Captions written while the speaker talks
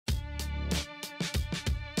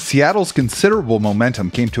Seattle's considerable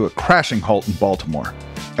momentum came to a crashing halt in Baltimore,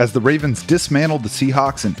 as the Ravens dismantled the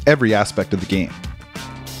Seahawks in every aspect of the game.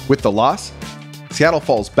 With the loss, Seattle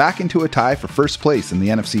falls back into a tie for first place in the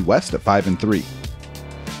NFC West at 5-3.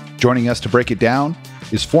 Joining us to break it down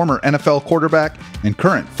is former NFL quarterback and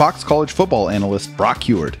current Fox College football analyst Brock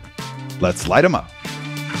Huard. Let's light him up.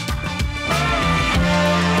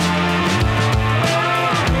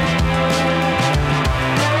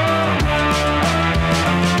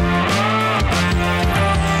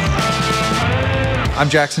 I'm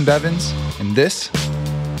Jackson Bevins, and this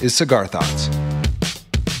is Cigar Thoughts.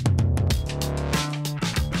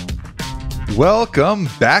 Welcome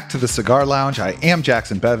back to the Cigar Lounge. I am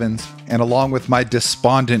Jackson Bevins, and along with my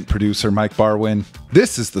despondent producer, Mike Barwin,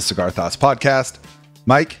 this is the Cigar Thoughts podcast.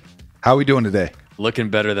 Mike, how are we doing today? Looking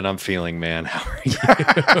better than I'm feeling, man. How are you?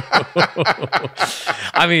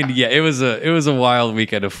 I mean, yeah, it was a wild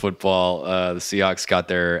weekend of football. The Seahawks got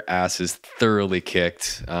their asses thoroughly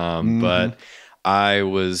kicked, but I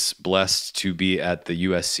was blessed to be at the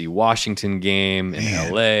USC-Washington game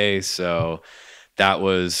in LA, so that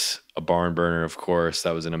was a barn burner, of course.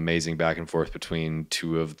 That was an amazing back and forth between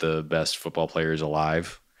two of the best football players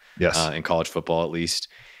alive, in college football at least.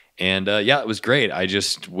 And yeah, it was great. I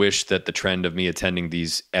just wish that the trend of me attending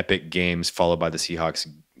these epic games followed by the Seahawks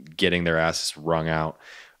getting their asses wrung out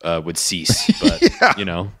would cease. But, you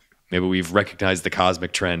know, maybe we've recognized the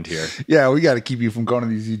cosmic trend here. Yeah, we got to keep you from going to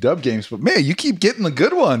these UW games. But, man, you keep getting the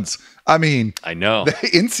good ones. I mean, I know.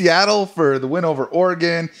 In Seattle for the win over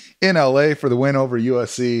Oregon, in LA for the win over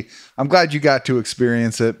USC. I'm glad you got to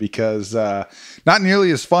experience it because not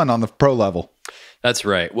nearly as fun on the pro level. That's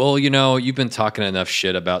right. Well, you know, you've been talking enough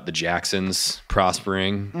shit about the Jacksons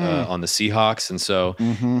prospering on the Seahawks. And so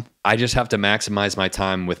I just have to maximize my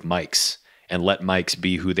time with Mikes and let Mikes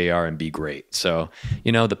be who they are and be great. So,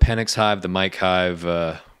 you know, the Penix Hive, the Mike Hive,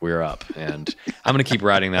 we're up. And I'm going to keep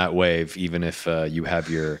riding that wave, even if you have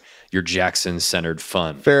your Jackson-centered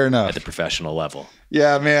fun. Fair enough. At the professional level.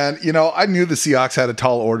 Yeah, man. You know, I knew the Seahawks had a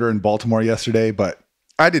tall order in Baltimore yesterday, but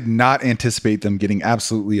I did not anticipate them getting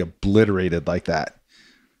absolutely obliterated like that.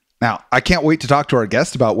 Now, I can't wait to talk to our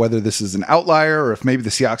guest about whether this is an outlier or if maybe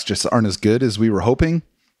the Seahawks just aren't as good as we were hoping.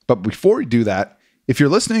 But before we do that, if you're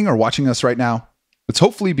listening or watching us right now, it's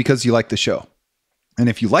hopefully because you like the show. And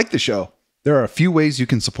if you like the show, there are a few ways you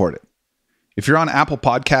can support it. If you're on Apple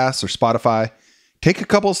Podcasts or Spotify, take a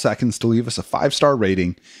couple of seconds to leave us a 5-star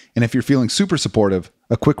rating. And if you're feeling super supportive,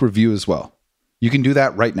 a quick review as well. You can do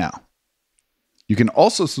that right now. You can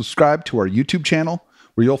also subscribe to our YouTube channel,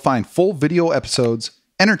 where you'll find full video episodes,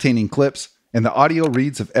 entertaining clips, and the audio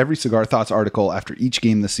reads of every Cigar Thoughts article after each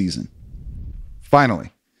game this season.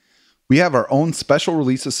 Finally, we have our own special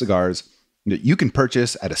release of cigars that you can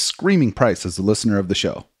purchase at a screaming price as a listener of the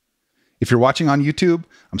show. If you're watching on YouTube,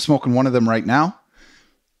 I'm smoking one of them right now.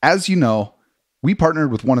 As you know, we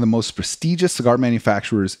partnered with one of the most prestigious cigar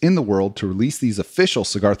manufacturers in the world to release these official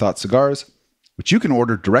Cigar Thoughts cigars, which you can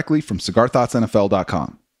order directly from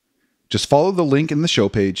cigarthoughtsnfl.com. Just follow the link in the show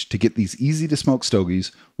page to get these easy-to-smoke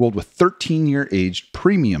stogies rolled with 13-year aged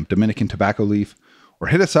premium Dominican tobacco leaf, or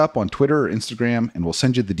hit us up on Twitter or Instagram and we'll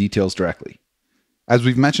send you the details directly. As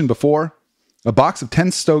we've mentioned before, a box of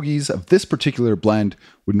 10 stogies of this particular blend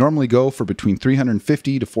would normally go for between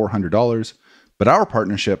 $350 to $400, but our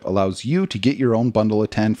partnership allows you to get your own bundle of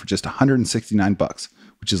 10 for just $169,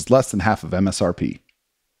 which is less than half of MSRP.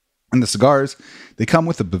 And the cigars, they come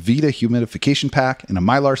with a Boveda humidification pack and a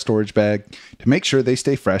Mylar storage bag to make sure they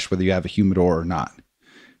stay fresh whether you have a humidor or not.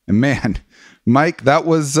 And man, Mike, that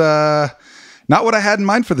was not what I had in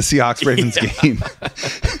mind for the Seahawks-Ravens game.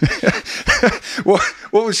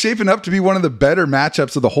 What was shaping up to be one of the better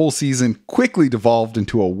matchups of the whole season quickly devolved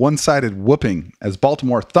into a one-sided whooping as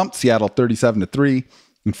Baltimore thumped Seattle 37-3,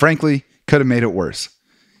 and frankly, could have made it worse.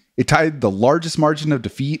 It tied the largest margin of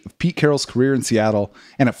defeat of Pete Carroll's career in Seattle,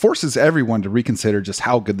 and it forces everyone to reconsider just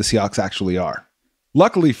how good the Seahawks actually are.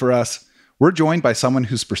 Luckily for us, we're joined by someone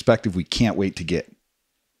whose perspective we can't wait to get.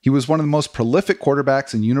 He was one of the most prolific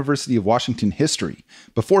quarterbacks in University of Washington history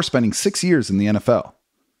before spending 6 years in the NFL.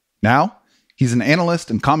 Now, he's an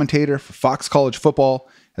analyst and commentator for Fox College Football,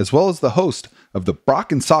 as well as the host of the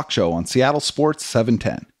Brock and Sock Show on Seattle Sports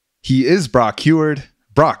 710. He is Brock Huard.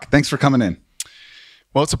 Brock, thanks for coming in.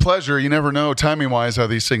 Well, it's a pleasure. You never know timing-wise how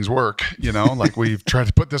these things work. You know, like we've tried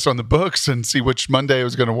to put this on the books and see which Monday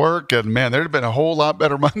was going to work. And man, there'd have been a whole lot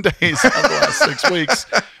better Mondays in the last 6 weeks.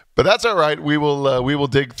 But that's all right. We will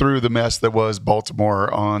dig through the mess that was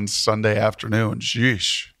Baltimore on Sunday afternoon.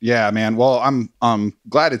 Sheesh. Yeah, man. Well, I'm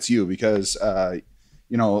glad it's you because,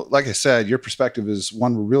 you know, like I said, your perspective is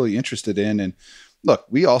one we're really interested in. And look,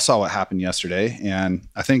 we all saw what happened yesterday. And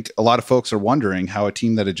I think a lot of folks are wondering how a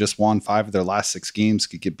team that had just won 5 of their last 6 games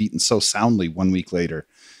could get beaten so soundly 1 week later.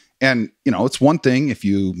 And, it's one thing if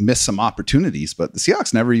you miss some opportunities, but the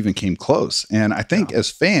Seahawks never even came close. And I think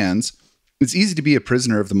as fans, it's easy to be a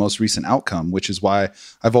prisoner of the most recent outcome, which is why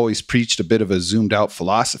I've always preached a bit of a zoomed out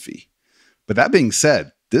philosophy. But that being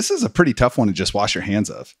said, this is a pretty tough one to just wash your hands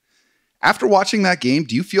of. After watching that game,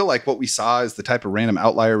 do you feel like what we saw is the type of random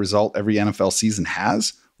outlier result every NFL season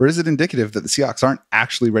has? Or is it indicative that the Seahawks aren't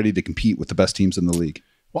actually ready to compete with the best teams in the league?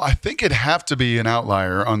 Well, I think it'd have to be an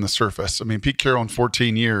outlier on the surface. I mean, Pete Carroll in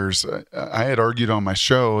 14 years, I had argued on my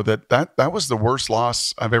show that was the worst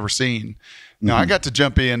loss I've ever seen. Now, I got to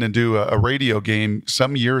jump in and do a radio game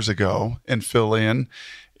some years ago and fill in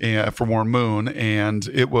for Warren Moon, and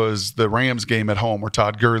it was the Rams game at home where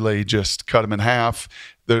Todd Gurley just cut him in half.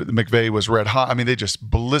 The McVay was red hot. I mean, they just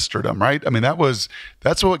blistered him, right? I mean,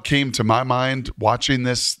 that's what came to my mind watching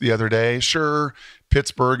this the other day. Sure,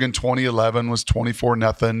 Pittsburgh in 2011 was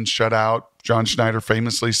 24-0 shutout. John Schneider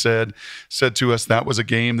famously said to us that was a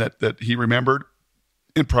game that he remembered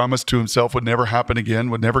and promised to himself would never happen again,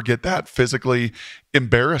 would never get that physically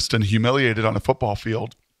embarrassed and humiliated on a football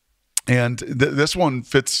field. And this one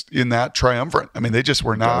fits in that triumvirate. I mean, they just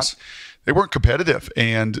were not. They weren't competitive,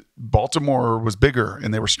 and Baltimore was bigger,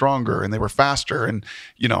 and they were stronger, and they were faster. And,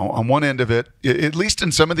 on one end of it, at least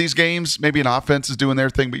in some of these games, maybe an offense is doing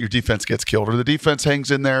their thing, but your defense gets killed, or the defense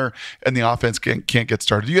hangs in there, and the offense can't get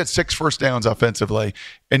started. You had 6 first downs offensively,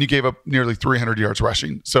 and you gave up nearly 300 yards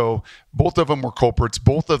rushing. So both of them were culprits.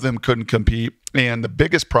 Both of them couldn't compete. And the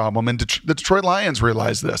biggest problem, and the Detroit Lions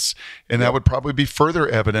realized this, and that would probably be further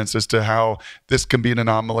evidence as to how this can be an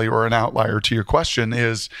anomaly or an outlier to your question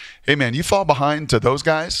is, hey, man, you fall behind to those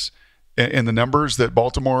guys and the numbers that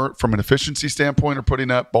Baltimore from an efficiency standpoint are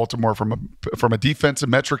putting up, Baltimore from a defensive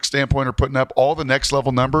metric standpoint are putting up, all the next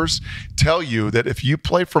level numbers tell you that if you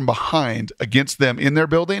play from behind against them in their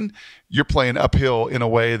building, you're playing uphill in a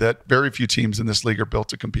way that very few teams in this league are built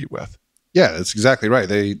to compete with. Yeah, that's exactly right.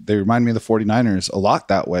 They remind me of the 49ers a lot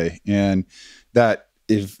that way. And that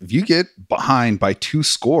if you get behind by 2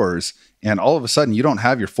 scores and all of a sudden you don't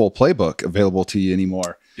have your full playbook available to you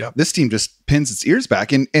anymore, this team just pins its ears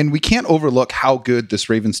back. And we can't overlook how good this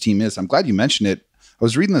Ravens team is. I'm glad you mentioned it. I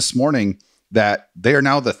was reading this morning that they are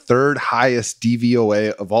now the 3rd highest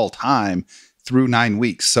DVOA of all time through 9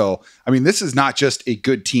 weeks. So, I mean, this is not just a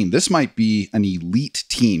good team. This might be an elite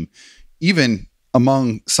team, even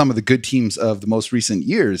among some of the good teams of the most recent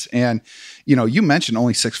years. And, you mentioned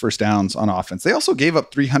only 6 first downs on offense. They also gave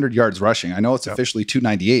up 300 yards rushing. I know it's officially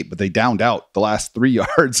 298, but they downed out the last 3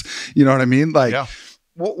 yards. You know what I mean?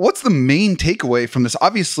 What's the main takeaway from this?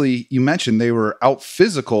 Obviously, you mentioned they were out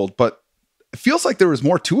physical, but it feels like there was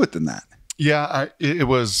more to it than that. Yeah, it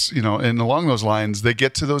was, and along those lines, they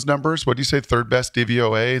get to those numbers. What do you say, 3rd best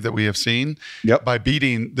DVOA that we have seen? Yep. By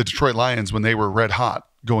beating the Detroit Lions when they were red hot,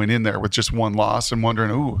 going in there with just 1 loss and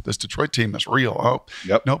wondering, ooh, this Detroit team is real.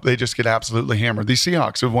 Oh, nope, they just get absolutely hammered. These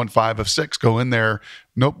Seahawks have won 5 of 6, go in there.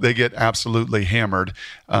 Nope, they get absolutely hammered.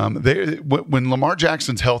 When Lamar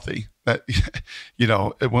Jackson's healthy,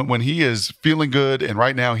 when he is feeling good, and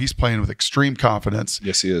right now he's playing with extreme confidence.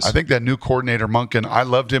 Yes, he is. I think that new coordinator, Monken, I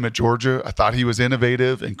loved him at Georgia. I thought he was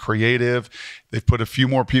innovative and creative. They've put a few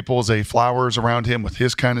more people, Zay Flowers, around him with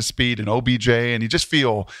his kind of speed, and OBJ, and you just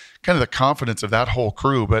feel kind of the confidence of that whole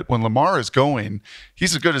crew. But when Lamar is going,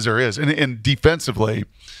 he's as good as there is. And defensively,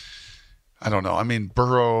 I don't know. I mean,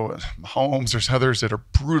 Burrow, Mahomes, there's others that are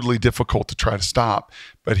brutally difficult to try to stop.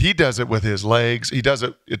 But he does it with his legs. He does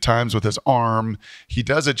it at times with his arm. He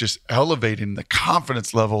does it just elevating the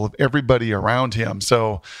confidence level of everybody around him.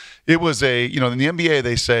 So it was in the NBA,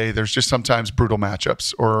 they say there's just sometimes brutal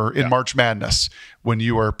matchups, or in March Madness when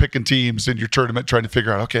you are picking teams in your tournament trying to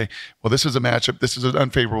figure out, okay, well, this is a matchup. This is an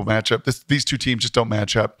unfavorable matchup. These 2 teams just don't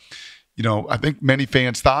match up. I think many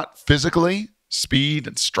fans thought physically, speed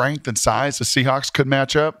and strength and size, the Seahawks could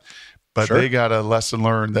match up, but they got a lesson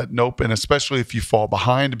learned that nope. And especially if you fall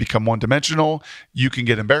behind and become one-dimensional, you can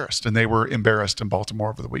get embarrassed. And they were embarrassed in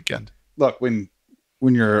Baltimore over the weekend. Look, when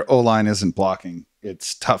your O-line isn't blocking,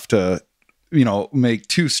 it's tough to, make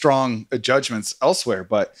too strong judgments elsewhere.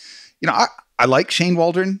 But, I like Shane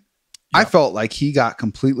Waldron. I felt like he got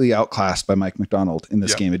completely outclassed by Mike McDonald in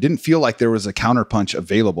this game. It didn't feel like there was a counterpunch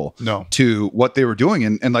available to what they were doing.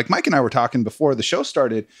 And like Mike and I were talking before the show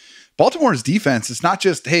started, Baltimore's defense, it's not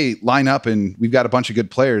just, hey, line up and we've got a bunch of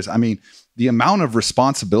good players. I mean, the amount of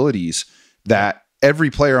responsibilities that every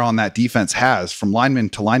player on that defense has, from linemen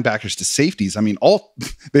to linebackers to safeties. I mean,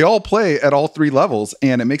 they all play at all 3 levels,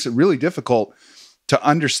 and it makes it really difficult to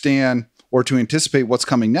understand or to anticipate what's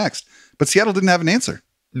coming next. but Seattle didn't have an answer.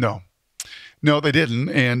 No, they didn't.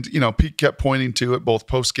 And, Pete kept pointing to it both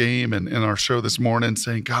post-game and in our show this morning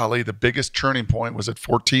saying, golly, the biggest turning point was at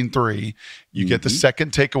 14-3. You get the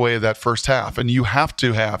second takeaway of that first half, and you have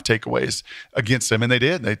to have takeaways against them. And they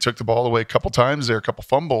did. They took the ball away a couple times there, a couple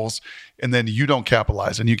fumbles, and then you don't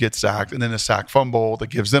capitalize and you get sacked. And then a sack fumble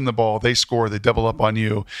that gives them the ball. They score, they double up on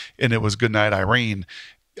you, and it was good night, Irene.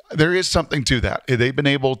 There is something to that. They've been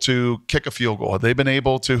able to kick a field goal. They've been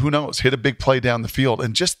able to, who knows, hit a big play down the field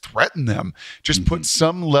and just threaten them. Just put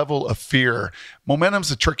some level of fear. Momentum's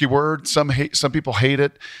a tricky word. Some people hate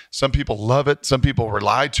it. Some people love it. Some people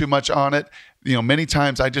rely too much on it. Many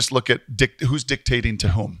times I just look at who's dictating to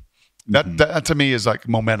whom. That to me is like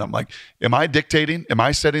momentum. Like, am I dictating? Am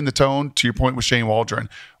I setting the tone, to your point with Shane Waldron?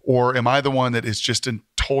 Or am I the one that is just in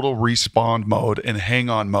total respawn mode and hang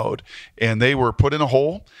on mode? And they were put in a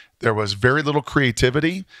hole. There was very little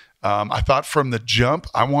creativity. I thought from the jump,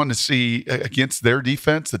 I wanted to see against their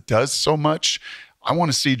defense that does so much. I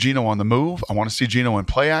want to see Geno on the move. I want to see Geno in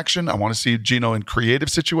play action. I want to see Geno in creative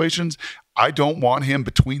situations. I don't want him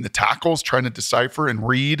between the tackles trying to decipher and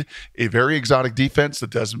read a very exotic defense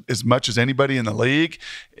that does as much as anybody in the league.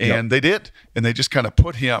 And they did. And they just kind of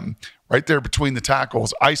put him right there between the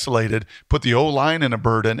tackles, isolated, put the O-line in a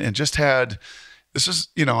burden, and just had – this is,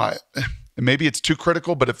 maybe it's too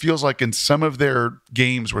critical, but it feels like in some of their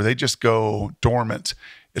games where they just go dormant,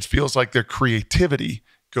 it feels like their creativity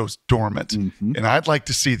goes dormant. And I'd like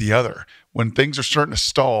to see the other. When things are starting to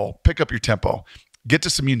stall, pick up your tempo. Get to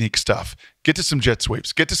some unique stuff. Get to some jet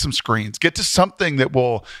sweeps. Get to some screens. Get to something that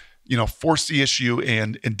will, force the issue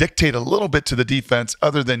and dictate a little bit to the defense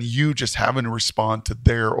other than you just having to respond to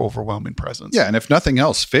their overwhelming presence. Yeah, and if nothing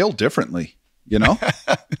else, fail differently,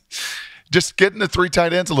 Just getting the 3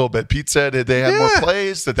 tight ends a little bit. Pete said they had more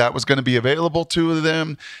plays, that was going to be available to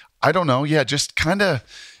them. I don't know. Yeah, just kind of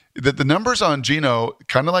the numbers on Geno,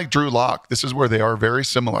 kind of like Drew Lock, this is where they are very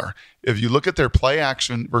similar. If you look at their play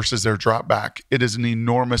action versus their drop back, it is an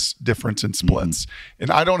enormous difference in splits. And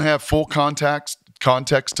I don't have full context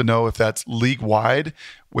to know if that's league wide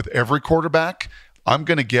with every quarterback. I'm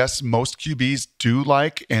going to guess most QBs do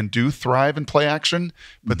like and do thrive in play action,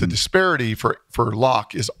 but the disparity for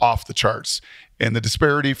Lock is off the charts. And the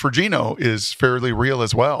disparity for Geno is fairly real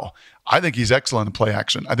as well. I think he's excellent in play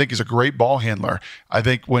action. I think he's a great ball handler. I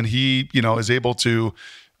think when he, is able to,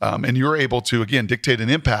 and you're able to, again, dictate an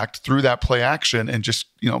impact through that play action and just,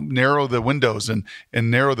 narrow the windows and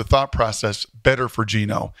narrow the thought process better for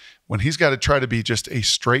Geno. When he's got to try to be just a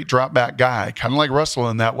straight drop back guy, kind of like Russell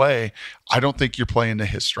in that way, I don't think you're playing to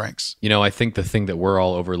his strengths. I think the thing that we're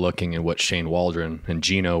all overlooking and what Shane Waldron and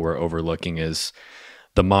Geno were overlooking is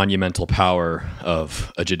the monumental power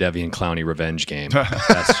of a Jadeveon Clowney revenge game.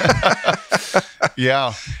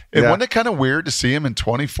 Yeah. And wasn't it kind of weird to see him in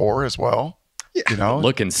 24 as well? Yeah.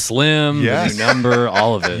 Looking slim, the new number,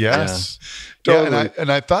 all of it. Yes. Yeah. Totally. Yeah,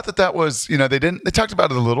 and I thought that was, they talked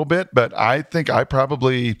about it a little bit, but I think I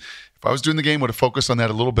probably, if I was doing the game, would have focused on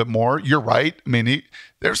that a little bit more. You're right. I mean,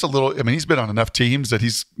 he's been on enough teams that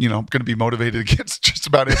he's, going to be motivated against just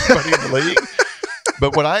about everybody in the league.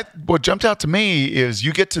 But what jumped out to me is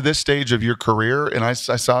you get to this stage of your career, and I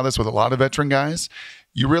saw this with a lot of veteran guys,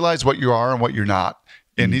 you realize what you are and what you're not.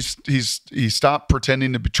 And he stopped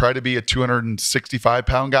pretending to try to be a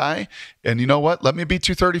 265-pound guy. And you know what? Let me be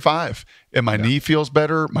 235. And my knee feels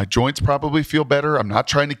better. My joints probably feel better. I'm not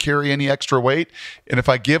trying to carry any extra weight. And if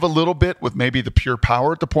I give a little bit with maybe the pure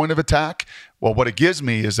power at the point of attack, well, what it gives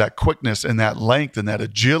me is that quickness and that length and that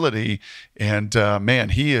agility. And man,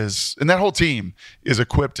 he is, and that whole team is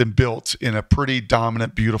equipped and built in a pretty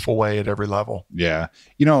dominant, beautiful way at every level. Yeah.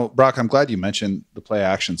 Brock, I'm glad you mentioned the play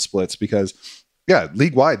action splits because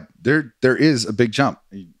league wide, there is a big jump.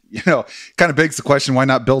 Kind of begs the question, why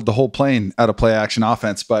not build the whole plane out of play action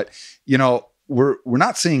offense? But, we're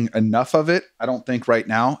not seeing enough of it, I don't think, right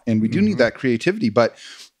now. And we do need that creativity. But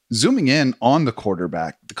zooming in on the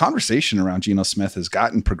quarterback, the conversation around Geno Smith has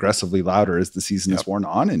gotten progressively louder as the season has worn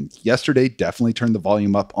on. And yesterday definitely turned the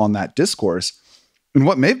volume up on that discourse in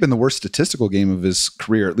what may have been the worst statistical game of his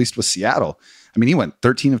career, at least with Seattle. I mean, he went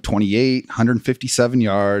 13 of 28, 157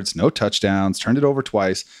 yards, no touchdowns, turned it over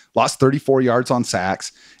twice, lost 34 yards on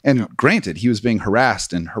sacks. And granted, he was being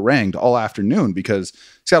harassed and harangued all afternoon because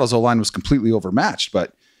Seattle's O-line was completely overmatched.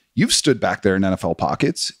 But you've stood back there in NFL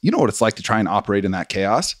pockets. You know what it's like to try and operate in that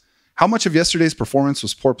chaos. How much of yesterday's performance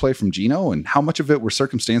was poor play from Geno, and how much of it were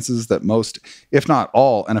circumstances that most, if not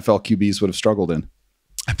all, NFL QBs would have struggled in?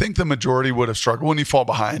 I think the majority would have struggled when you fall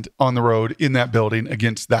behind on the road in that building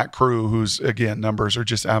against that crew, whose, again, numbers are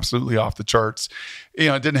just absolutely off the charts. It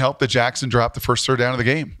didn't help that Jackson dropped the first third down of the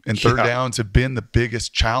game. And third downs have been the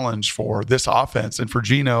biggest challenge for this offense. And for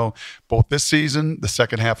Geno, both this season, the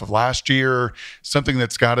second half of last year, something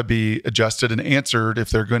that's got to be adjusted and answered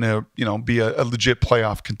if they're going to, be a legit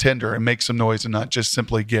playoff contender and make some noise and not just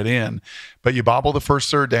simply get in. But you bobble the first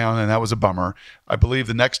third down, and that was a bummer. I believe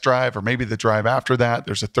the next drive, or maybe the drive after that,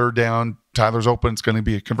 there's a third down. Tyler's open. It's going to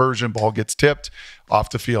be a conversion. Ball gets tipped off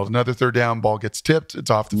the field. Another third down. Ball gets tipped. It's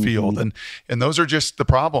off the field. And those are just the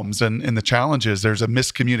problems and the challenges. There's a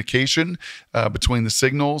miscommunication between the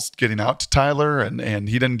signals getting out to Tyler, and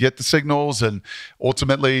he didn't get the signals. And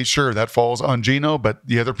ultimately, sure, that falls on Geno, but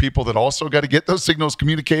the other people that also got to get those signals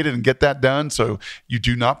communicated and get that done, so you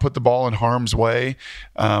do not put the ball in harm's way.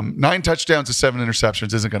 9 touchdowns to 7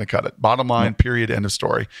 interceptions isn't going to cut it. Bottom line, period, end of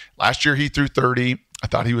story. Last year, he threw 30. I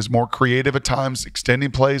thought he was more creative at times, extending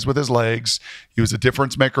plays with his legs. He was a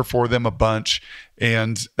difference maker for them a bunch.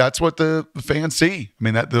 And that's what the fans see. I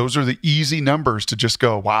mean, those are the easy numbers to just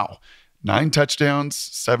go, wow, 9 touchdowns,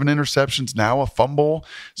 7 interceptions, now a fumble.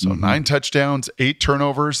 So 9 touchdowns, 8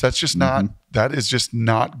 turnovers. That's just that is just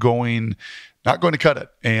not going to cut it.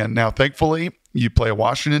 And now, thankfully, you play a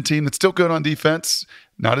Washington team that's still good on defense,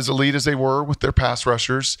 not as elite as they were with their pass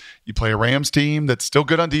rushers. You play a Rams team that's still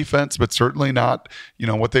good on defense, but certainly not,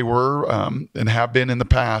 what they were and have been in the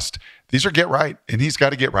past. These are get right, and he's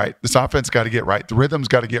got to get right. This offense got to get right. The rhythm's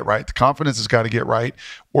got to get right. The confidence has got to get right,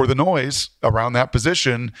 or the noise around that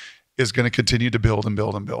position is going to continue to build and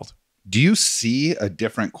build and build. Do you see a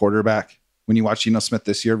different quarterback when you watch Geno Smith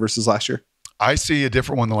this year versus last year? I see a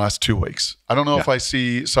different one the last 2 weeks. I don't know if I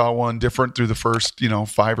saw one different through the first,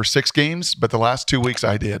 5 or 6 games, but the last 2 weeks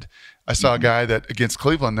I did. I saw a guy that against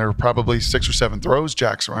Cleveland, there were probably 6 or 7 throws,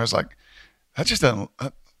 Jackson, where I was like, that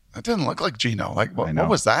didn't look like Geno. Like, what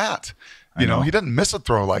was that? He doesn't miss a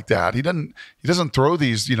throw like that. He doesn't throw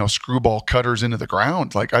these, screwball cutters into the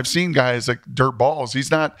ground. Like, I've seen guys like dirt balls. He's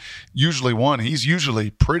not usually one. He's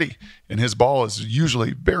usually pretty, and his ball is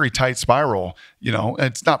usually very tight spiral. And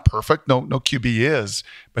it's not perfect. No QB is,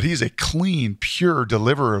 but he's a clean, pure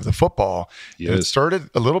deliverer of the football. It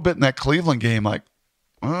started a little bit in that Cleveland game, like,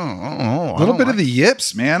 a little bit of the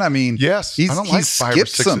yips, man. I mean, yes, I don't like 5 or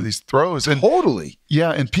 6 of these throws. And totally.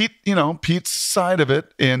 Yeah. And Pete, Pete's side of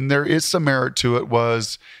it, and there is some merit to it,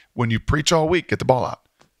 was when you preach all week, get the ball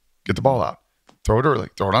out, throw it early,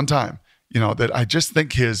 throw it on time. That I just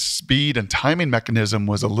think his speed and timing mechanism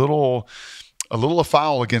was a little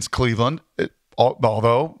afoul against Cleveland.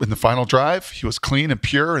 Although in the final drive, he was clean and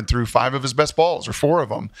pure and threw 5 of his best balls, or 4 of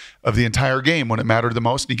them, of the entire game when it mattered the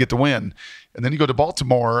most, and you get the win. And then you go to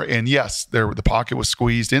Baltimore, and yes, the pocket was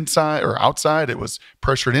squeezed inside or outside. It was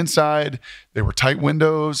pressured inside. There were tight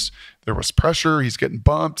windows. There was pressure. He's getting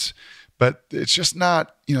bumped. But it's just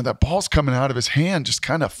not, that ball's coming out of his hand just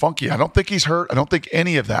kind of funky. I don't think he's hurt. I don't think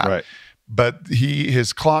any of that. Right. But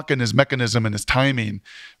his clock and his mechanism and his timing,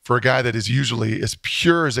 for a guy that is usually as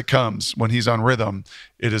pure as it comes when he's on rhythm,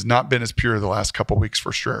 it has not been as pure the last couple of weeks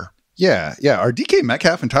for sure. Yeah. Are DK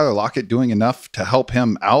Metcalf and Tyler Lockett doing enough to help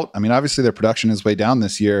him out? I mean, obviously their production is way down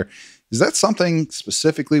this year. Is that something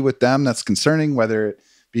specifically with them that's concerning, whether it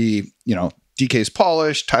be, DK's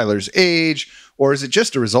polish, Tyler's age, or is it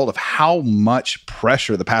just a result of how much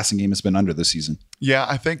pressure the passing game has been under this season? Yeah,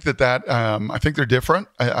 I think I think they're different.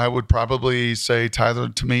 I would probably say Tyler,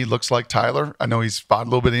 to me, looks like Tyler. I know he's fought a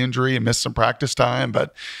little bit of injury and missed some practice time,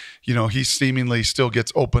 but he seemingly still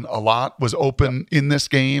gets open a lot. Was open in this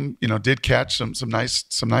game. Did catch some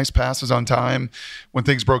nice passes on time. When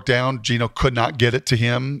things broke down, Geno could not get it to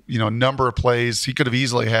him. Number of plays, he could have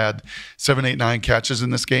easily had 7, 8, 9 catches in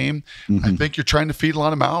this game. I think you're trying to feed a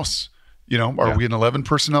lot of mouse. Are we an 11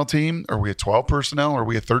 personnel team? Are we a 12 personnel? Are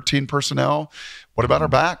we a 13 personnel? What about our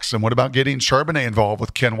backs? And what about getting Charbonnet involved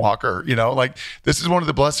with Ken Walker? This is one of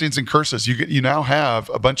the blessings and curses. You now have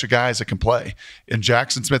a bunch of guys that can play. And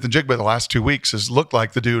Jackson Smith and Jigba the last 2 weeks has looked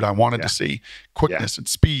like the dude I wanted to see. Quickness and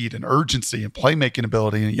speed and urgency and playmaking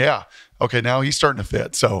ability. And okay, now he's starting to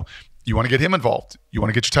fit. So you want to get him involved. You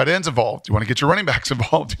want to get your tight ends involved. You want to get your running backs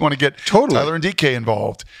involved. You want to get Tyler and DK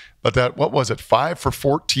involved. But what was it? 5 for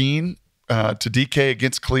 14 to DK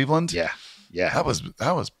against Cleveland. Yeah. That was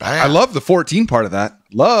bad. I love the 14 part of that.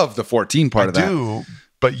 I do,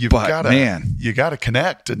 but you got to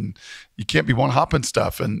connect, and you can't be one-hopping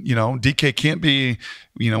stuff. And, DK can't be,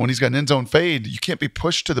 when he's got an end zone fade, you can't be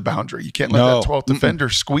pushed to the boundary. You can't let that 12th defender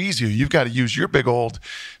squeeze you. You've got to use your big old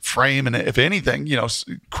frame. And if anything,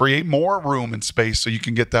 create more room and space so you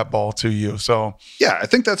can get that ball to you. So, yeah, I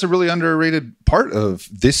think that's a really underrated part of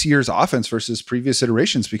this year's offense versus previous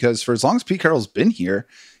iterations, because for as long as Pete Carroll's been here,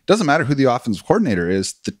 it doesn't matter who the offensive coordinator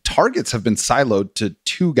is. The targets have been siloed to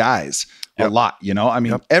two guys a lot.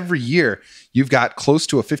 Every year you've got close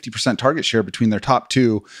to a 50% target share between their top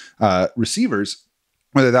two receivers,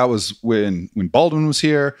 whether that was when Baldwin was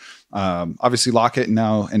here, obviously Lockett and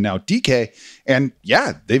now DK. And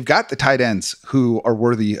yeah, they've got the tight ends who are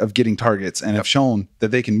worthy of getting targets and have shown that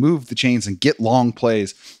they can move the chains and get long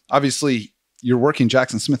plays. Obviously, you're working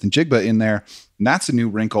Jackson Smith and Jigba in there, and that's a new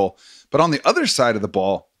wrinkle. But on the other side of the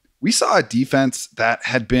ball, we saw a defense that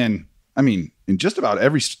had been, in just about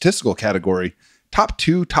every statistical category, top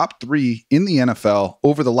 2, top 3 in the NFL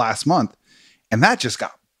over the last month. And that just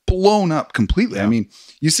got blown up completely. Yeah.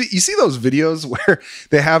 You see those videos where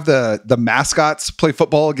they have the mascots play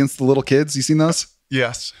football against the little kids. You seen those?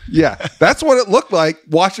 Yes. Yeah. That's what it looked like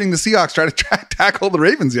watching the Seahawks try to tackle the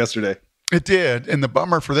Ravens yesterday. It did. And the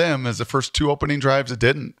bummer for them is the first two opening drives, it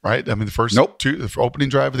didn't, right? The first two, the opening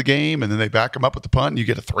drive of the game, and then they back them up with the punt, and you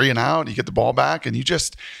get a 3 and out, you get the ball back, and you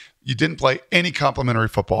didn't play any complimentary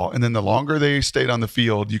football. And then the longer they stayed on the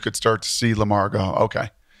field, you could start to see Lamar go,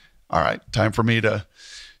 okay, all right, time for me to,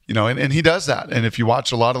 and he does that. And if you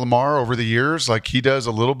watch a lot of Lamar over the years, like he does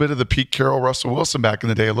a little bit of the Pete Carroll, Russell Wilson back in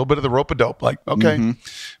the day, a little bit of the rope-a-dope, like, okay,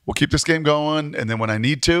 we'll keep this game going. And then when I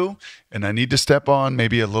need to, and I need to step on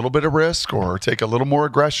maybe a little bit of risk or take a little more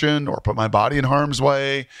aggression or put my body in harm's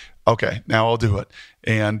way, okay, now I'll do it.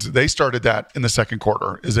 And they started that in the second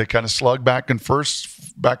quarter as they kind of slugged back and forth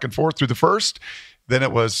through the first. Then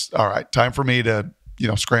it was, all right, time for me to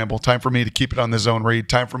scramble, time for me to keep it on the zone read,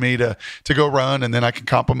 time for me to go run, and then I can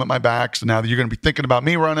compliment my back. So now you're going to be thinking about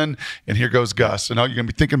me running, and here goes Gus. And now you're going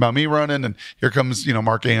to be thinking about me running, and here comes,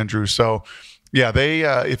 Mark Andrews. So yeah, they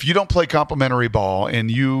if you don't play complimentary ball and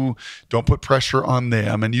you don't put pressure on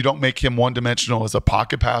them and you don't make him one-dimensional as a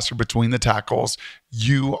pocket passer between the tackles,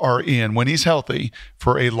 you are in, when he's healthy,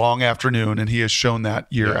 for a long afternoon, and he has shown that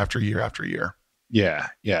year after year after year. Yeah.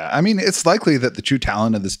 It's likely that the true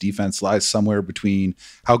talent of this defense lies somewhere between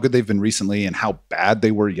how good they've been recently and how bad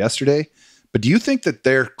they were yesterday. But do you think that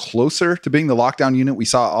they're closer to being the lockdown unit we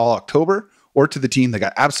saw all October, or to the team that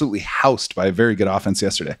got absolutely housed by a very good offense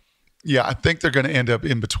yesterday? Yeah, I think they're going to end up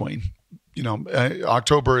in between.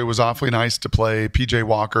 October, it was awfully nice to play PJ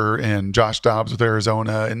Walker and Josh Dobbs with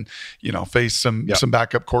Arizona and, face some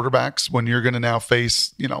backup quarterbacks when you're going to now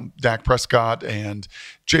face, Dak Prescott and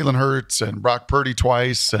Jalen Hurts and Brock Purdy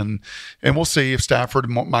twice. And we'll see if Stafford,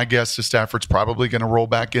 my guess is Stafford's probably going to roll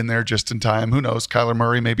back in there just in time. Who knows? Kyler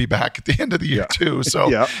Murray may be back at the end of the year too.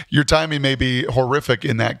 So your timing may be horrific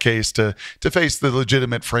in that case to face the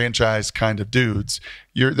legitimate franchise kind of dudes.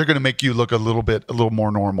 They're going to make you look a little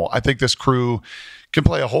more normal. I think this crew can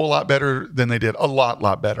play a whole lot better than they did, a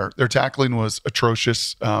lot better. Their tackling was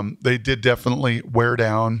atrocious. They did definitely wear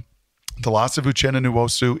down. The loss of Uchenna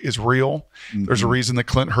Nwosu is real. There's a reason that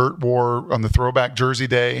Clint Hurt wore on the throwback jersey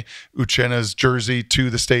day Uchenna's jersey to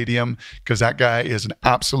the stadium, because that guy is an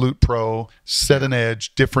absolute pro, set an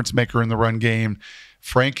edge, difference maker in the run game.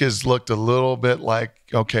 Frank has looked a little bit like,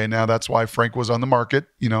 okay, now that's why Frank was on the market,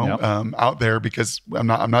 out there, because I'm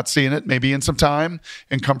not seeing it. Maybe in some time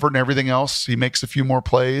and comfort and everything else, he makes a few more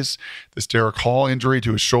plays. This Derek Hall injury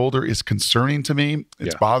to his shoulder is concerning to me.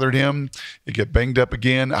 It's bothered him. He get banged up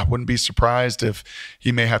again. I wouldn't be surprised if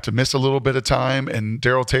he may have to miss a little bit of time. And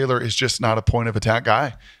Darrell Taylor is just not a point of attack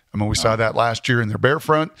guy. We saw that last year in their bare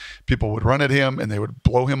front. People would run at him and they would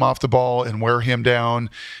blow him off the ball and wear him down.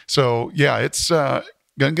 So, yeah, it's going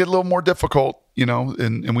to get a little more difficult,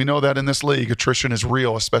 and we know that in this league, attrition is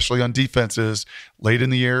real, especially on defenses late in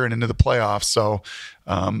the year and into the playoffs. So,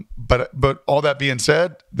 but all that being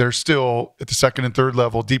said, they're still at the second and third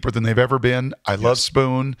level deeper than they've ever been. I love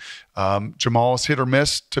Spoon. Jamal is hit or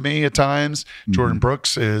miss to me at times. Jordan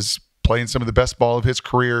Brooks is playing some of the best ball of his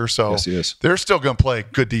career. So they're still going to play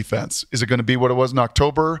good defense. Is it going to be what it was in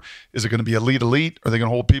October? Is it going to be elite? Are they going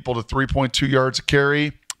to hold people to 3.2 yards a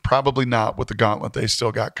carry? Probably not with the gauntlet they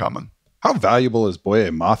still got coming. How valuable has Boye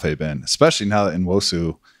Mafe been, especially now that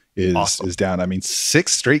Nwosu is down?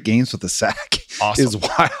 6 straight games with a sack is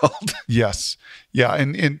wild. Yes. Yeah.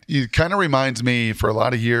 And it kind of reminds me, for a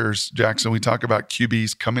lot of years, Jackson, we talk about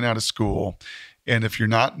QBs coming out of school. And if you're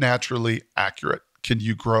not naturally accurate, can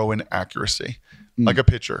you grow in accuracy? Like a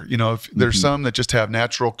pitcher, if there's some that just have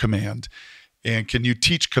natural command. And can you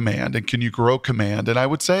teach command, and can you grow command? And I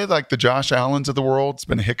would say like the Josh Allens of the world, it's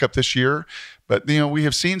been a hiccup this year, but we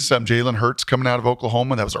have seen some Jalen Hurts coming out of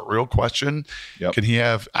Oklahoma. That was a real question. Yep. Can he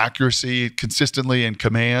have accuracy consistently in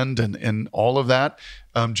command and all of that?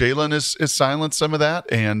 Jalen is silenced some of that.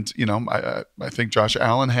 And, I think Josh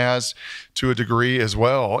Allen has to a degree as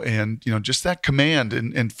well. And, just that command.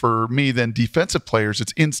 And for me, then defensive players,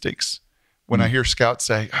 it's instincts. When I hear scouts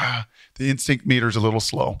say, the instinct meter's a little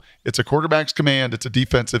slow. It's a quarterback's command. It's a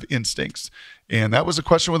defensive instincts. And that was a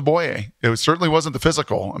question with Boye. It certainly wasn't the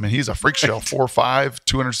physical. I mean, he's a freak show, 4'5",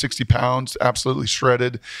 260 pounds, absolutely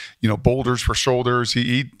shredded, boulders for shoulders.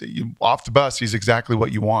 He off the bus, he's exactly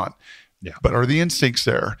what you want. Yeah. But are the instincts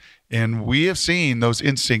there? And we have seen those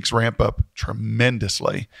instincts ramp up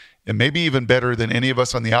tremendously, and maybe even better than any of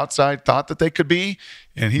us on the outside thought that they could be.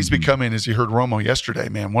 And he's becoming, as you heard Romo yesterday,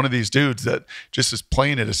 man, one of these dudes that just is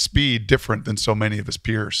playing at a speed different than so many of his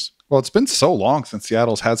peers. Well, it's been so long since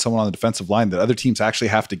Seattle's had someone on the defensive line that other teams actually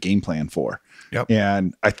have to game plan for. Yep.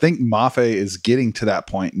 And I think Mafe is getting to that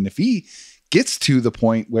point. And if he gets to the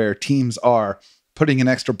point where teams are putting an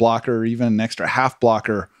extra blocker or even an extra half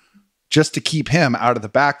blocker just to keep him out of the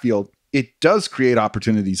backfield, it does create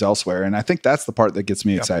opportunities elsewhere. And I think that's the part that gets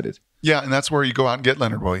me excited. Yeah, and that's where you go out and get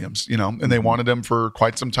Leonard Williams, and they wanted him for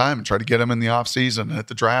quite some time and try to get him in the offseason at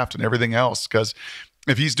the draft and everything else. Because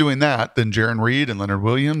if he's doing that, then Jaron Reed and Leonard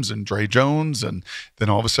Williams and Dre Jones, and then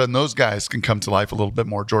all of a sudden those guys can come to life a little bit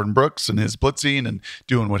more. Jordan Brooks and his blitzing and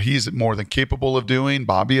doing what he's more than capable of doing,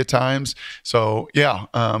 Bobby at times. So, yeah,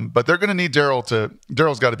 but they're going to need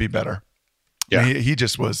Daryl's got to be better. Yeah. He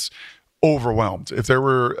just was overwhelmed. If there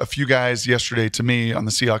were a few guys yesterday to me on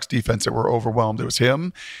the Seahawks defense that were overwhelmed, it was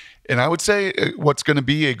him. And I would say what's going to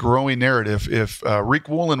be a growing narrative, if Rick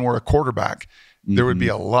Woolen were a quarterback, there would be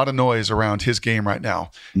a lot of noise around his game right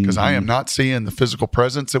now, because I am not seeing the physical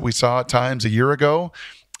presence that we saw at times a year ago.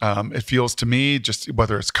 It feels to me, just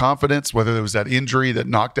whether it's confidence, whether there was that injury that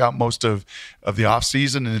knocked out most of the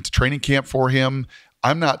offseason and it's training camp for him,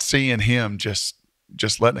 I'm not seeing him just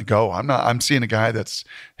letting it go. I'm seeing a guy that's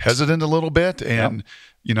hesitant a little bit, and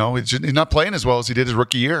he's not playing as well as he did his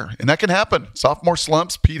rookie year. And that can happen. Sophomore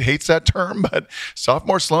slumps, Pete hates that term, but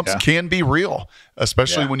sophomore slumps can be real,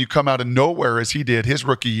 especially when you come out of nowhere as he did his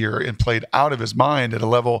rookie year and played out of his mind at a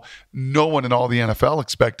level no one in all the NFL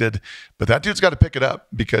expected. But that dude's got to pick it up,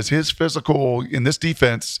 because his physical in this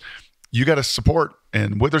defense, you got to support.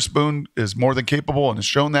 And Witherspoon is more than capable and has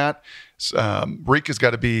shown that. Reek he's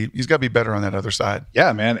got to be better on that other side.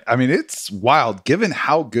 Yeah, man. I mean, it's wild given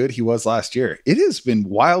how good he was last year. It has been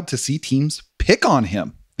wild to see teams pick on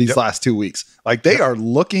him these last 2 weeks. Like they are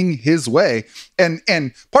looking his way. And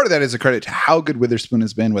part of that is a credit to how good Witherspoon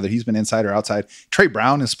has been, whether he's been inside or outside. Trey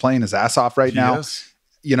Brown is playing his ass off right now. Is.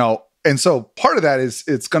 And so part of that is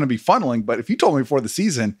it's going to be funneling. But if you told me before the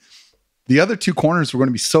season, the other two corners were going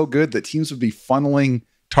to be so good that teams would be funneling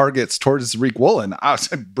targets towards Rick Woolen, I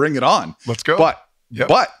said, bring it on. Let's go.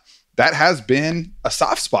 But that has been a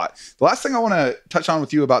soft spot. The last thing I want to touch on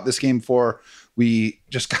with you about this game before we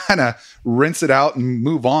just kind of rinse it out and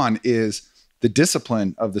move on is the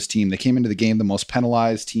discipline of this team. They came into the game the most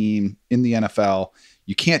penalized team in the NFL.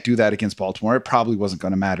 You can't do that against Baltimore. It probably wasn't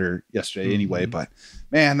going to matter yesterday anyway, but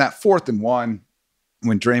man, that 4th and 1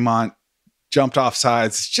 when Draymond jumped off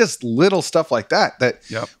sides, just little stuff like that,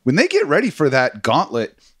 when they get ready for that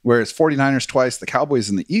gauntlet where it's 49ers twice, the Cowboys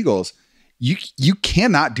and the Eagles, you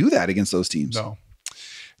cannot do that against those teams.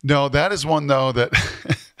 No, that is one though that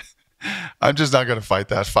I'm just not going to fight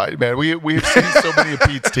that fight, man. We've seen so many of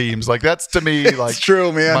Pete's teams. Like that's to me, like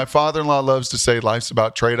true, man. My father-in-law loves to say life's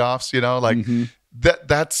about trade-offs,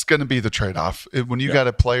 that's going to be the trade-off. When you got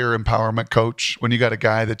a player empowerment coach, when you got a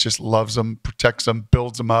guy that just loves them, protects them,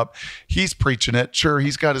 builds them up, he's preaching it. Sure,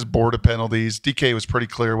 he's got his board of penalties. DK was pretty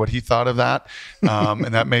clear what he thought of that. And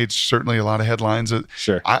that made certainly a lot of headlines.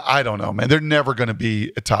 Sure. I don't know, man. They're never going to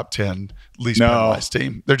be a top 10 least penalized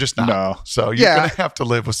team. They're just not. No. So you're going to have to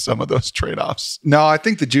live with some of those trade-offs. No, I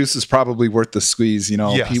think the juice is probably worth the squeeze.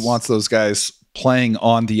 Yes. He wants those guys playing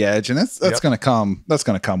on the edge, and that's going to come. That's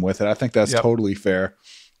going to come with it. I think that's totally fair.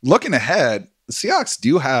 Looking ahead, the Seahawks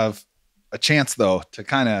do have a chance, though, to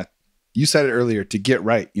kind of, you said it earlier, to get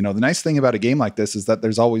right. The nice thing about a game like this is that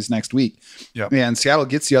there's always next week. And Seattle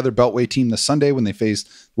gets the other Beltway team this Sunday when they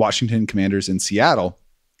face Washington Commanders in Seattle.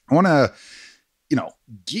 I want to,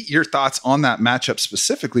 get your thoughts on that matchup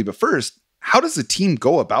specifically. But first, how does the team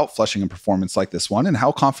go about flushing a performance like this one? And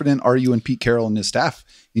how confident are you in Pete Carroll and his staff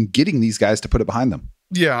in getting these guys to put it behind them?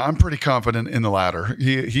 Yeah, I'm pretty confident in the latter.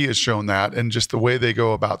 He has shown that, and just the way they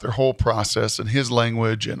go about their whole process and his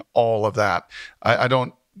language and all of that. I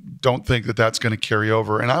don't don't think that that's going to carry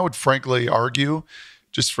over. And I would frankly argue,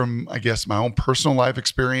 just from, I guess, my own personal life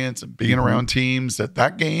experience and being around teams,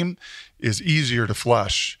 that game is easier to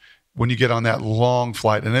flush when you get on that long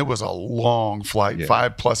flight. And it was a long flight,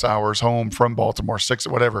 5+ hours home from Baltimore, 6,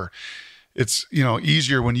 whatever. It's,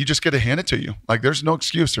 easier when you just get to hand it to you. Like, there's no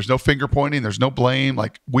excuse. There's no finger pointing. There's no blame.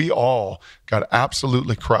 Like, we all got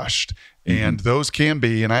absolutely crushed. And those can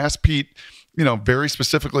be. And I asked Pete, very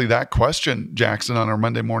specifically that question, Jackson, on our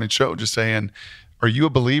Monday morning show, just saying, are you a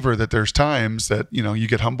believer that there's times that, you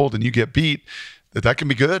get humbled and you get beat, that can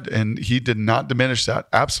be good? And he did not diminish that.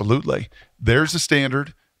 Absolutely. There's a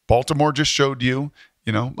standard. Baltimore just showed you,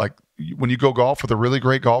 like when you go golf with a really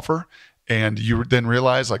great golfer, and you then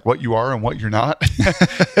realize like what you are and what you're not,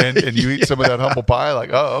 and you eat some of that humble pie,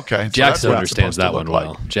 like, oh, okay. So Jackson understands that one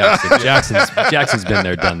well. Like. Jackson's been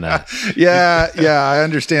there, done that. Yeah, I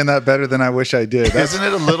understand that better than I wish I did. Isn't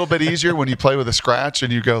it a little bit easier when you play with a scratch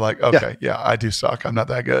and you go like, okay, yeah, I do suck. I'm not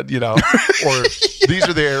that good, or these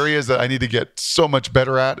are the areas that I need to get so much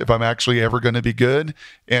better at if I'm actually ever going to be good.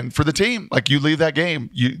 And for the team, like, you leave that game,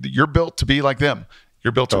 you're built to be like them.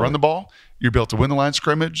 You're built to run the ball. You're built to win the line of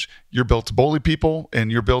scrimmage. You're built to bully people,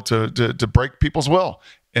 and you're built to break people's will.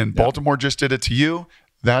 And Baltimore just did it to you.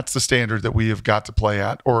 That's the standard that we have got to play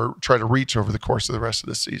at or try to reach over the course of the rest of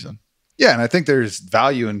this season. Yeah, and I think there's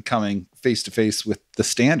value in coming face-to-face with the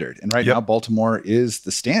standard. And right now, Baltimore is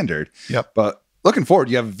the standard. Yep. But looking forward,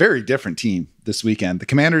 you have a very different team this weekend. The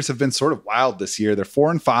Commanders have been sort of wild this year. They're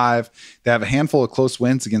 4-5. They have a handful of close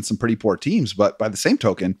wins against some pretty poor teams. But by the same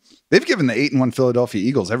token, they've given the 8-1 Philadelphia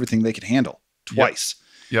Eagles everything they could handle twice.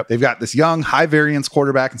 Yep. They've got this young, high-variance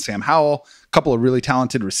quarterback in Sam Howell, a couple of really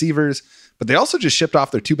talented receivers, but they also just shipped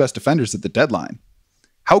off their 2 best defenders at the deadline.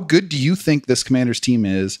 How good do you think this Commanders team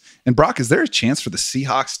is? And Brock, is there a chance for the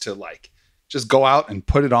Seahawks to just go out and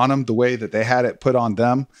put it on them the way that they had it put on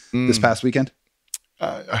them this past weekend?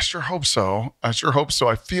 I sure hope so.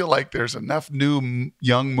 I feel like there's enough new,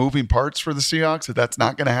 young moving parts for the Seahawks that's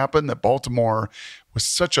not going to happen, that Baltimore was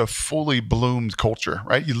such a fully bloomed culture,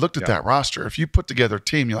 right? You looked at that roster. If you put together a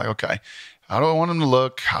team, you're like, okay, how do I want them to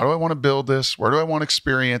look? How do I want to build this? Where do I want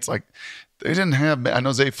experience? Like, they didn't have, I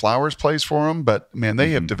know Zay Flowers plays for them, but man,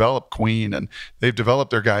 they have developed Queen, and they've developed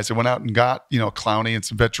their guys. They went out and got, Clowney and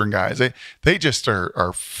some veteran guys. They just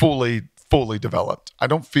are fully developed. I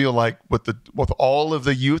don't feel like with all of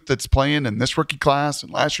the youth that's playing in this rookie class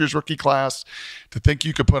and last year's rookie class, to think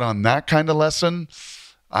you could put on that kind of lesson,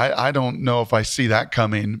 I don't know if I see that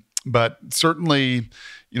coming. But certainly,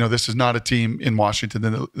 this is not a team in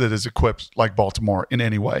Washington that is equipped like Baltimore in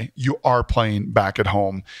any way. You are playing back at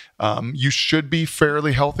home. You should be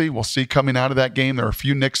fairly healthy. We'll see coming out of that game. There are a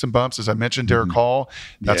few nicks and bumps. As I mentioned, Derek Hall,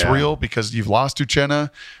 that's real because you've lost Uchenna.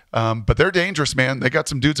 But they're dangerous, man. They got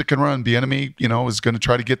some dudes that can run. Bieniemy, is going to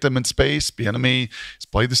try to get them in space. Bieniemy has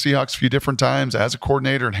played the Seahawks a few different times as a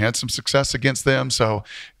coordinator and had some success against them. So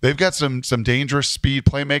they've got some dangerous speed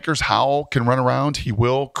playmakers. Howell can run around. He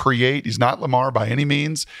will create. He's not Lamar by any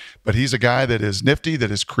means, but he's a guy that is nifty,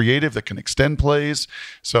 that is creative, that can extend plays.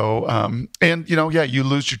 So, you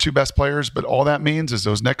lose your 2 best players, but all that means is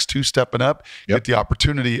those next 2 stepping up get the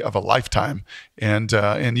opportunity of a lifetime.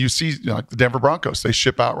 And you see, like the Denver Broncos, they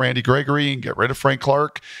ship out Randy Gregory and get rid of Frank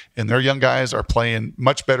Clark, and their young guys are playing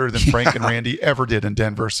much better than Frank and Randy ever did in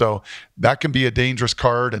Denver. So that can be a dangerous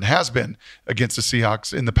card, and has been against the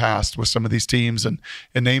Seahawks in the past with some of these teams and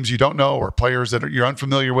names you don't know, or players that you're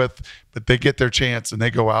unfamiliar with, but they get their chance and they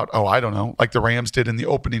go out, I don't know, like the Rams did in the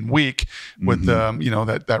opening week with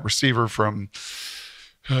that receiver from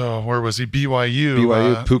where was he?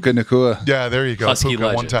 BYU, Puka Nacua. Yeah, there you go. Husky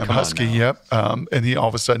Puka, one-time Husky. Yep. And he all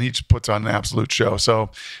of a sudden he just puts on an absolute show.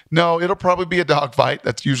 So no, it'll probably be a dogfight.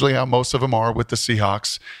 That's usually how most of them are with the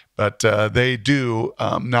Seahawks. But they do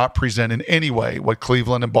not present in any way what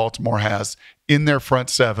Cleveland and Baltimore has in their front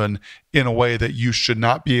 7 in a way that you should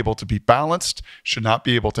not be able to be balanced, should not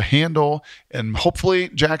be able to handle, and hopefully,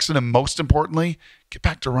 Jackson, and most importantly, get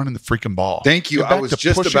back to running the freaking ball. Thank you. I was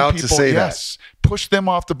just about to say that. Push them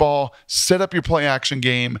off the ball, set up your play action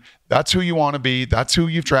game. That's who you want to be. That's who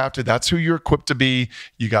you've drafted. That's who you're equipped to be.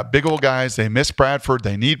 You got big old guys. They miss Bradford.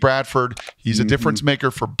 They need Bradford. He's a difference maker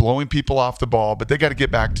for blowing people off the ball, but they got to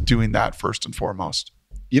get back to doing that first and foremost.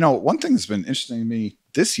 One thing that's been interesting to me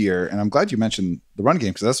this year, and I'm glad you mentioned the run game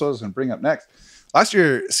because that's what I was going to bring up next. Last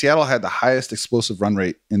year, Seattle had the highest explosive run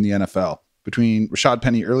rate in the NFL between Rashad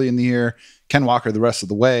Penny early in the year, Ken Walker the rest of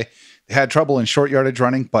the way. They had trouble in short yardage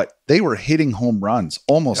running, but they were hitting home runs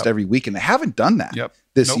almost every week, and they haven't done that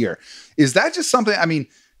this year. Is that just something,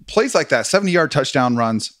 plays like that, 70-yard touchdown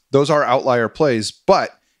runs, those are outlier plays,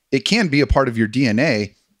 but it can be a part of your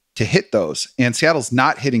DNA. to hit those, and Seattle's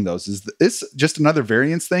not hitting those. Is this just another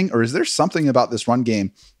variance thing, or is there something about this run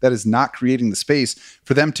game that is not creating the space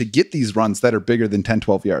for them to get these runs that are bigger than 10,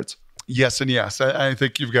 12 yards? Yes and yes. I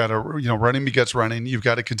think you've got to, running begets running. You've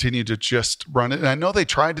got to continue to just run it. And I know they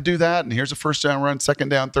tried to do that, and here's a first down run, second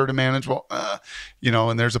down, third and manage. Well,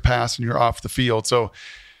 and there's a pass and you're off the field. So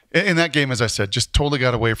in that game, as I said, just totally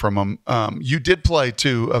got away from them. You did play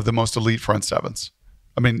two of the most elite front sevens.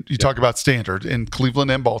 I mean, you talk about standard in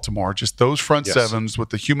Cleveland and Baltimore, just those front sevens with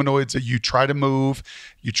the humanoids that you try to move,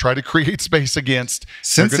 you try to create space against.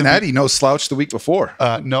 Cincinnati, no slouch the week before.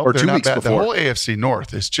 No, or they're 2 not weeks bad. before. The whole AFC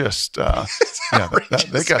North is just,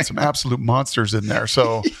 they got some absolute monsters in there.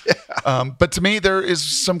 So, but to me, there is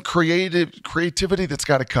some creativity that's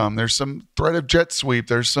got to come. There's some threat of jet sweep.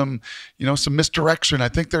 There's some, some misdirection. I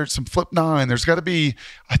think there's some flip nine. There's got to be,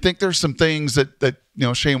 I think there's some things that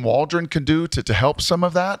Shane Waldron can do to help some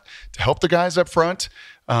of that, to help the guys up front.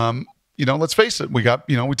 Let's face it. We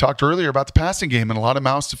talked earlier about the passing game and a lot of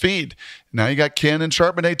mouths to feed. Now you got Ken and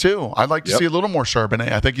Charbonnet too. I'd like to see a little more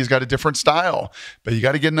Charbonnet. I think he's got a different style, but you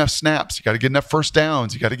got to get enough snaps. You got to get enough first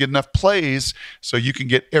downs. You got to get enough plays so you can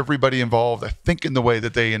get everybody involved. I think in the way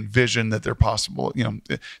that they envision that they're possible,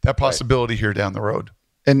 that possibility here down the road.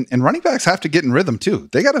 And running backs have to get in rhythm too.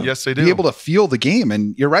 They got to be able to feel the game.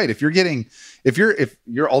 And you're right. If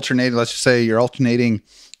you're alternating, let's just say you're alternating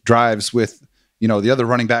drives with, the other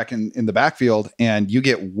running back in the backfield, and you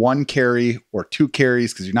get one carry or two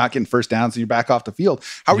carries because you're not getting first downs and you're back off the field.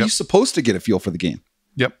 How are you supposed to get a feel for the game?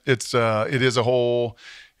 Yep. It is a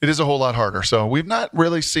whole lot harder. So we've not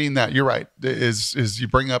really seen that. You're right. Is you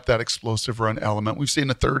bring up that explosive run element. We've seen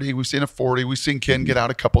a 30, we've seen a 40, we've seen Ken get out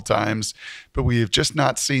a couple times, but we have just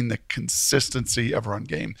not seen the consistency of run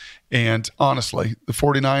game. And honestly, the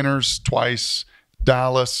 49ers twice,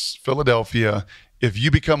 Dallas, Philadelphia, if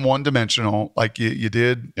you become one-dimensional like you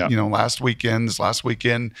did, last weekend,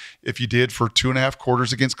 if you did for 2.5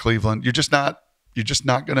 quarters against Cleveland, you're just not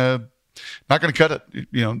gonna cut it.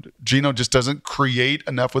 Geno just doesn't create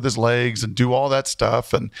enough with his legs and do all that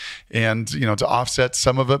stuff and to offset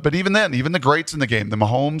some of it. But even then, even the greats in the game, the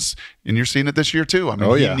Mahomes, and you're seeing it this year too. I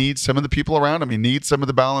mean, he needs some of the people around him. He needs some of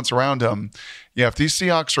the balance around him. Yeah, if these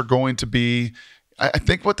Seahawks are going to be, I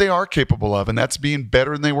think what they are capable of, and that's being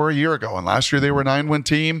better than they were a year ago. And last year they were a 9-win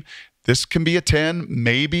team. This can be a 10,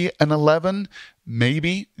 maybe an 11,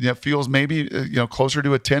 maybe. It feels maybe closer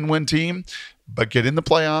to a 10-win team. But get in the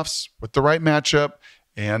playoffs with the right matchup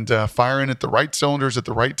and firing at the right cylinders at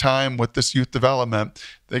the right time with this youth development,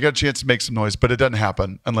 they got a chance to make some noise. But it doesn't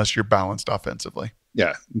happen unless you're balanced offensively.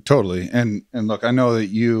 Yeah, totally. And look, I know that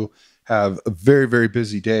you have a very, very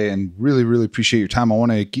busy day and really, really appreciate your time. I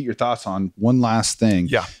want to get your thoughts on one last thing.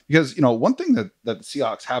 Yeah. Because, one thing that the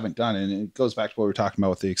Seahawks haven't done, and it goes back to what we were talking about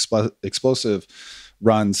with the explosive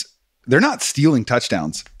runs, they're not stealing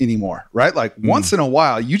touchdowns anymore, right? Like once in a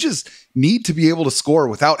while, you just need to be able to score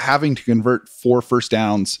without having to convert 4 first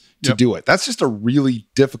downs to do it. That's just a really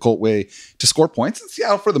difficult way to score points. And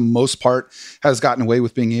Seattle, for the most part, has gotten away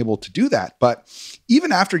with being able to do that. But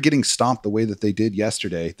even after getting stomped the way that they did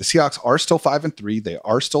yesterday, the Seahawks are still 5-3. They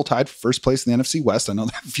are still tied for first place in the NFC West. I know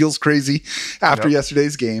that feels crazy after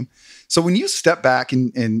yesterday's game. So when you step back,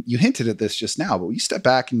 and you hinted at this just now, but when you step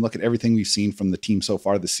back and look at everything we've seen from the team so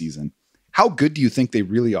far this season, how good do you think they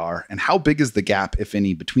really are? And how big is the gap, if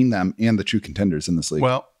any, between them and the true contenders in this league?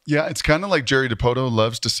 Well, yeah, it's kind of like Jerry DiPoto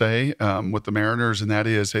loves to say with the Mariners, and that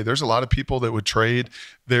is, hey, there's a lot of people that would trade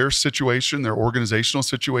their situation, their organizational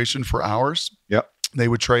situation for ours. Yep. They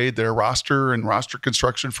would trade their roster and roster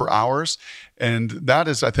construction for ours. And that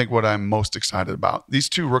is, I think, what I'm most excited about. These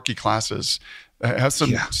two rookie classes have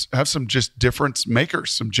some just difference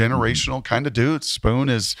makers, some generational kind of dudes. Spoon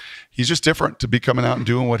he's just different to be coming out and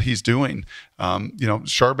doing what he's doing.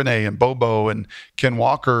 Charbonnet and Bobo and Ken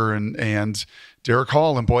Walker and Derek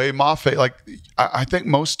Hall and Boye Mafe. Like, I think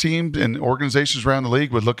most teams and organizations around the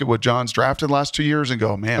league would look at what John's drafted the last 2 years and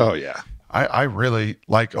go, man, oh yeah, I really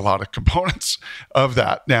like a lot of components of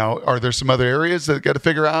that. Now, are there some other areas that got to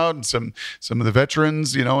figure out? And some of the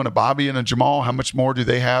veterans, and a Bobby and a Jamal, how much more do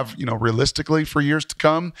they have, realistically for years to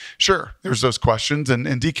come? Sure, there's those questions. And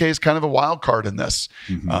DK is kind of a wild card in this.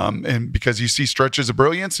 And because you see stretches of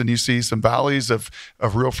brilliance and you see some valleys of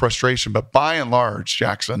real frustration. But by and large,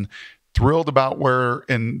 Jackson, thrilled about where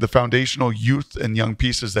in the foundational youth and young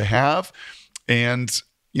pieces they have. And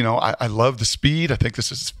I love the speed. I think this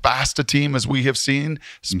is as fast a team as we have seen,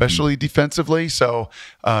 especially defensively. So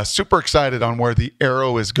super excited on where the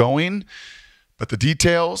arrow is going. But the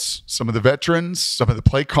details, some of the veterans, some of the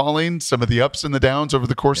play calling, some of the ups and the downs over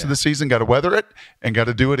the course of the season, got to weather it and got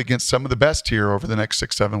to do it against some of the best here over the next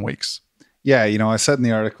 6-7 weeks. Yeah, I said in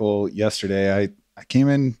the article yesterday, I came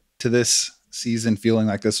into this season feeling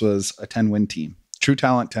like this was a 10-win team, true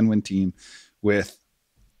talent 10-win team with,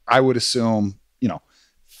 I would assume,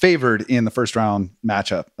 favored in the first round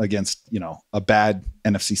matchup against, a bad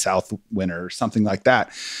NFC South winner or something like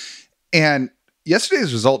that. And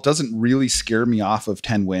yesterday's result doesn't really scare me off of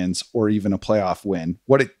 10 wins or even a playoff win.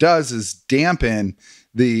 What it does is dampen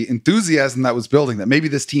the enthusiasm that was building that maybe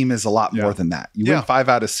this team is a lot more than that. You win 5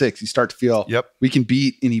 out of 6. You start to feel we can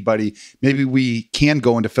beat anybody. Maybe we can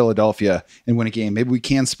go into Philadelphia and win a game. Maybe we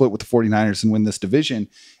can split with the 49ers and win this division.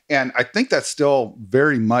 And I think that's still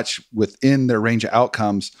very much within their range of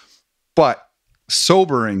outcomes, but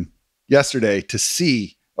sobering yesterday to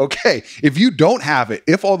see, okay, if you don't have it,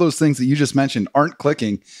 if all those things that you just mentioned aren't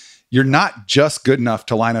clicking, you're not just good enough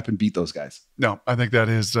to line up and beat those guys. No, I think that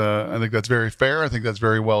is. I think that's very fair. I think that's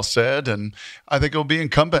very well said, and I think it'll be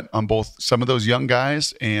incumbent on both some of those young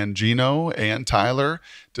guys and Geno and Tyler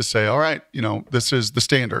to say, all right, this is the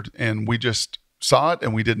standard, and we just saw it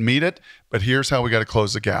and we didn't meet it, but here's how we got to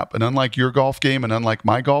close the gap. And unlike your golf game and unlike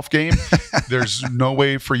my golf game, there's no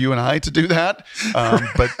way for you and I to do that.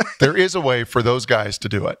 But there is a way for those guys to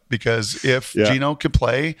do it, because if Geno can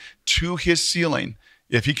play to his ceiling,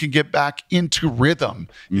 if he can get back into rhythm,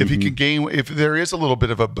 if he can gain, if there is a little bit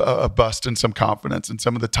of a bust in some confidence and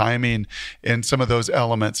some of the timing and some of those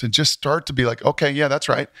elements, and just start to be like, okay, yeah, that's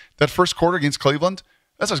right. That first quarter against Cleveland,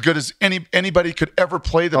 that's as good as anybody could ever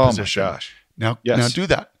play the position. My gosh. Now do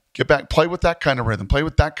that. Get back, play with that kind of rhythm, play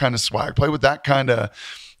with that kind of swag, play with that kind of,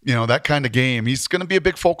 that kind of game. He's going to be a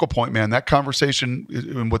big focal point, man. That conversation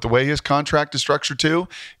with the way his contract is structured too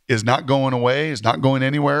is not going away, is not going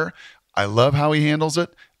anywhere. I love how he handles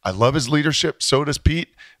it. I love his leadership. So does Pete,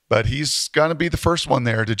 but he's got to be the first one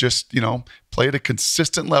there to just, play at a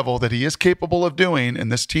consistent level that he is capable of doing.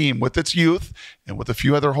 And this team with its youth and with a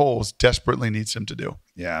few other holes desperately needs him to do.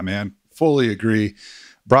 Yeah, man. Fully agree.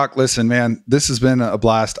 Brock, listen, man, this has been a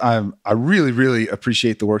blast. I really, really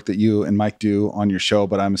appreciate the work that you and Mike do on your show,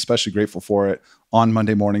 but I'm especially grateful for it on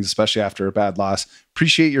Monday mornings, especially after a bad loss.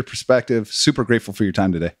 Appreciate your perspective. Super grateful for your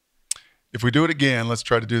time today. If we do it again, let's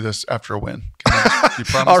try to do this after a win. You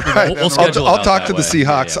promise all right. I'll talk to the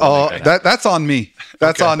Seahawks. That's on me.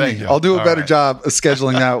 That's on me. I'll do a better job of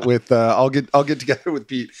scheduling that with, I'll get together with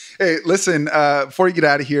Pete. Hey, listen, before you get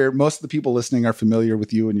out of here, most of the people listening are familiar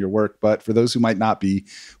with you and your work, but for those who might not be,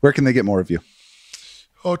 where can they get more of you?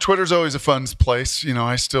 Oh, Twitter's always a fun place.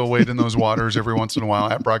 I still wade in those waters every once in a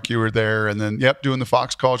while. At Brock Huard there. And then, doing the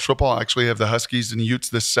Fox College football. I actually have the Huskies and Utes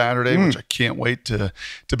this Saturday, which I can't wait to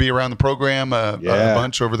be around the program a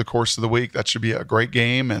bunch over the course of the week. That should be a great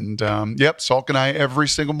game. And, Salk and I every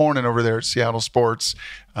single morning over there at Seattle Sports.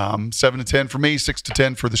 7 to 10 for me, 6 to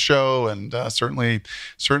 10 for the show, and certainly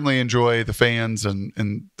enjoy the fans,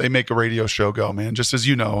 and they make a radio show go, man. Just as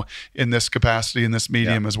in this capacity, in this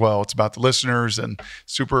medium as well, it's about the listeners, and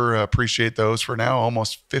super appreciate those for now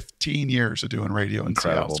almost 15 years of doing radio in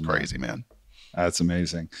Seattle. It's crazy, man. That's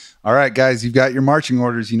amazing. All right, guys, you've got your marching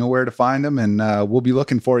orders. You know where to find them, and we'll be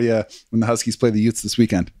looking for you when the Huskies play the Utes this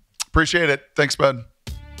weekend. Appreciate it. Thanks, bud.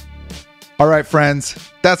 All right, friends,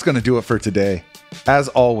 that's going to do it for today. As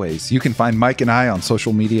always, you can find Mike and I on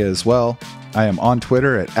social media as well. I am on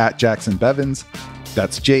Twitter at @JacksonBevins.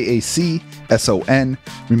 That's JACSON.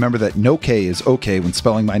 Remember that no K is okay when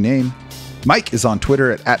spelling my name. Mike is on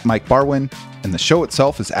Twitter at Mike Barwin, and the show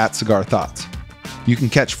itself is @Cigar Thoughts. You can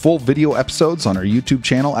catch full video episodes on our YouTube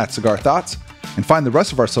channel @Cigar Thoughts, and find the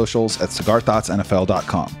rest of our socials at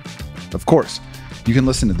cigarthoughtsnfl.com. Of course, you can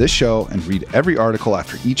listen to this show and read every article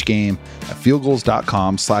after each game at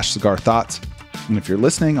fieldgoals.com/cigarthoughts. And if you're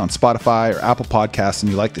listening on Spotify or Apple Podcasts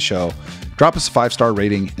and you like the show, drop us a 5-star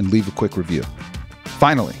rating and leave a quick review.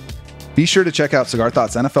 Finally, be sure to check out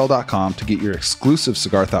cigarthoughtsnfl.com to get your exclusive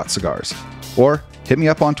Cigar Thoughts cigars. Or hit me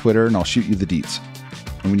up on Twitter and I'll shoot you the deets.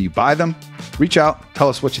 And when you buy them, reach out, tell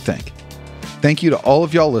us what you think. Thank you to all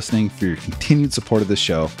of y'all listening for your continued support of this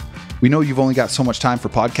show. We know you've only got so much time for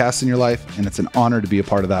podcasts in your life, and it's an honor to be a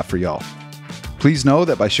part of that for y'all. Please know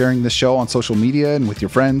that by sharing this show on social media and with your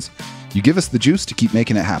friends, you give us the juice to keep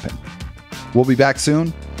making it happen. We'll be back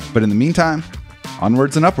soon, but in the meantime,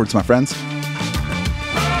 onwards and upwards, my friends.